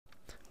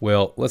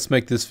Well, let's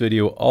make this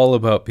video all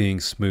about being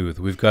smooth.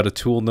 We've got a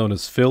tool known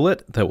as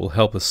Fillet that will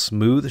help us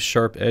smooth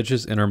sharp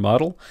edges in our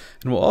model,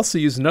 and we'll also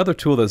use another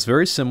tool that's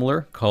very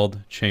similar called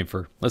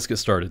Chamfer. Let's get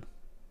started.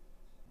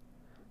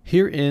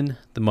 Here in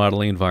the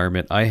modeling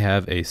environment, I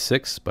have a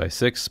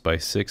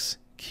 6x6x6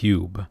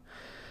 cube.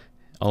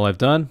 All I've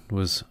done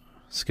was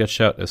sketch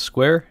out a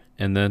square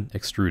and then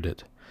extrude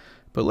it.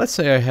 But let's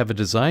say I have a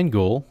design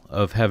goal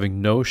of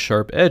having no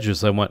sharp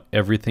edges. I want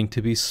everything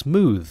to be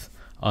smooth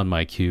on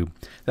my cube.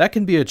 That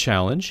can be a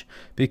challenge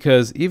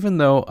because even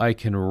though I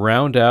can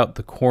round out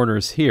the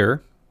corners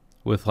here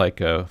with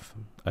like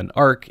an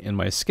arc in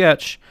my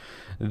sketch,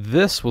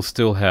 this will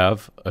still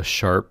have a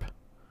sharp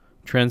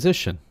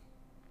transition.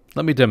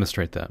 Let me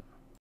demonstrate that.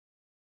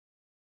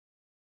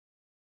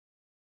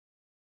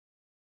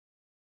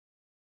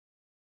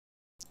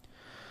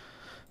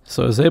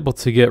 So I was able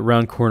to get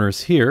round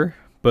corners here,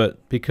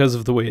 but because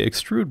of the way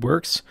extrude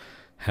works,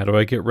 how do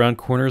I get round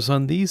corners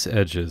on these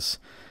edges?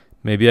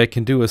 Maybe I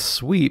can do a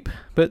sweep,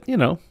 but you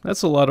know,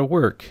 that's a lot of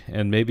work,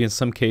 and maybe in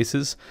some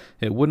cases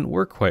it wouldn't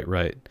work quite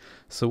right.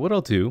 So what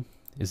I'll do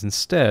is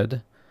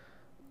instead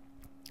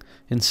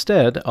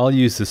I'll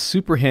use this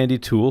super handy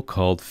tool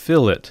called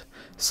Fillet.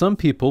 Some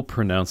people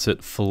pronounce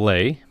it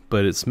fillet,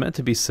 but it's meant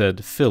to be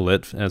said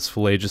fillet, as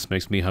fillet just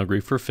makes me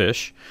hungry for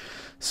fish.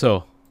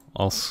 So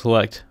I'll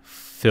select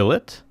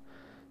Fillet,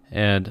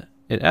 and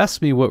it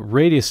asks me what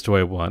radius do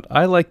I want.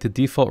 I like the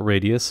default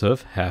radius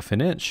of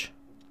 1/2 inch.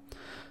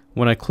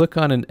 When I click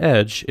on an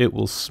edge, it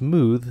will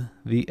smooth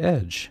the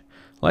edge.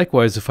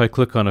 Likewise, if I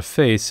click on a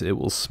face, it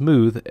will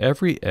smooth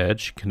every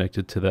edge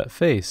connected to that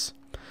face.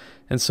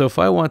 And so if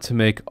I want to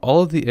make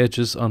all of the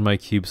edges on my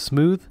cube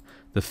smooth,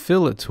 the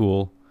Fillet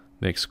tool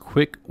makes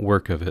quick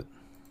work of it.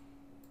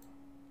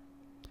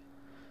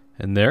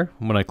 And there,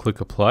 when I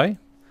click apply,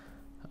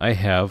 I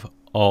have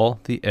all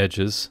the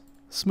edges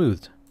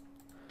smoothed.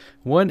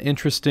 One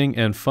interesting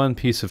and fun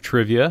piece of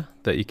trivia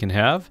that you can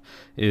have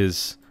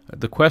is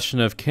the question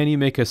of, can you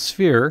make a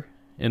sphere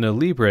in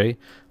Alibre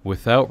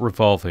without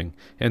revolving?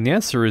 And the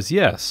answer is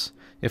yes.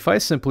 If I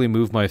simply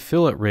move my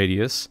fillet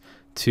radius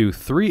to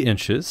 3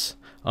 inches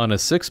on a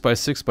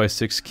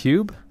 6x6x6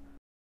 cube,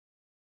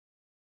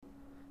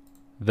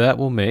 that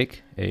will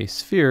make a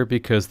sphere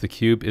because the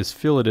cube is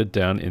filleted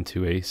down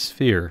into a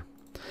sphere.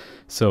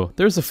 So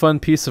there's a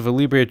fun piece of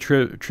Alibre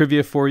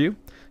trivia for you,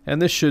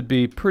 and this should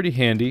be pretty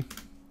handy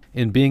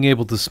in being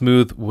able to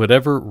smooth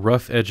whatever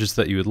rough edges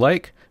that you would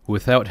like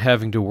without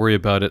having to worry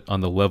about it on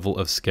the level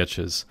of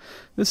sketches.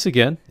 This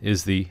again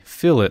is the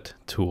Fillet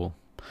tool.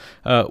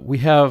 We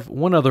have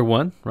one other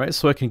one, right?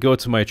 So I can go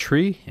to my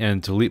tree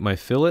and delete my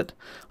fillet.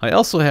 I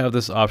also have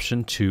this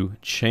option to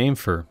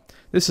chamfer.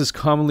 This is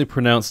commonly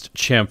pronounced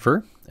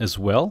chamfer as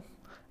well.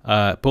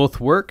 Both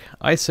work.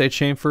 I say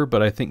chamfer,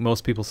 but I think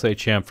most people say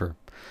chamfer.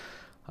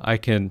 I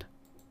can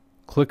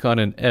click on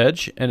an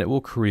edge and it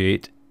will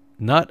create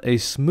not a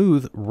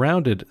smooth,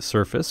 rounded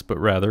surface, but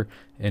rather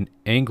an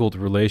angled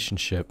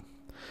relationship.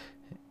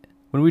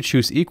 When we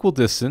choose equal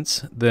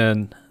distance,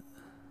 then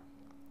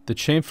the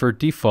chamfer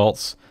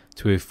defaults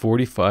to a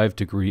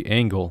 45-degree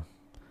angle.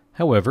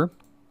 However,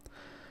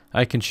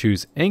 I can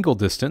choose angle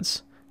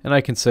distance, and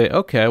I can say,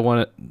 okay, I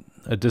want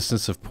a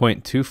distance of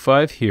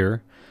 0.25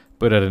 here,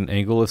 but at an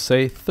angle of,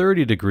 say,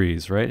 30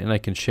 degrees, right? And I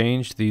can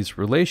change these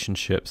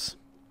relationships.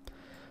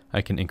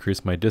 I can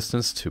increase my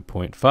distance to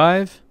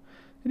 0.5,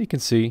 and you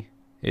can see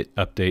it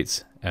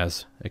updates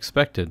as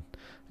expected.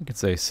 I can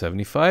say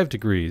 75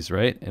 degrees,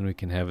 right? And we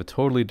can have a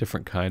totally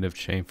different kind of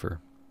chamfer.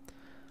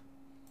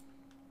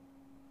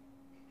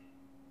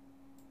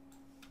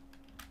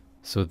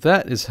 So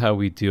that is how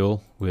we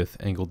deal with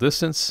angle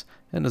distance.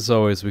 And as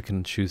always, we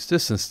can choose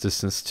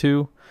distance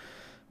too.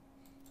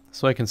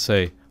 So I can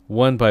say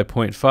 1 by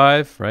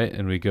 0.5, right?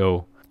 And we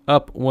go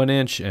up 1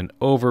 inch and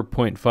over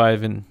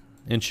 0.5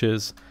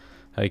 inches.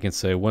 I can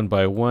say 1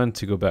 by 1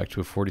 to go back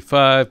to a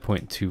 45,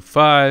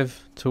 0.25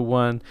 to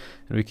 1,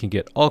 and we can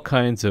get all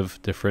kinds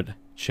of different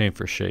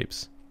chamfer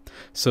shapes.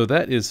 So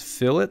that is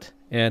Fillet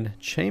and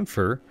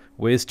Chamfer,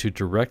 ways to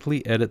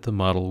directly edit the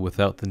model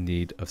without the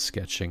need of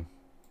sketching.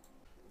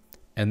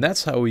 And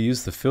that's how we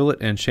use the Fillet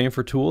and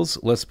Chamfer tools.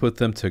 Let's put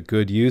them to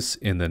good use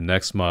in the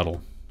next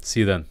model.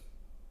 See you then.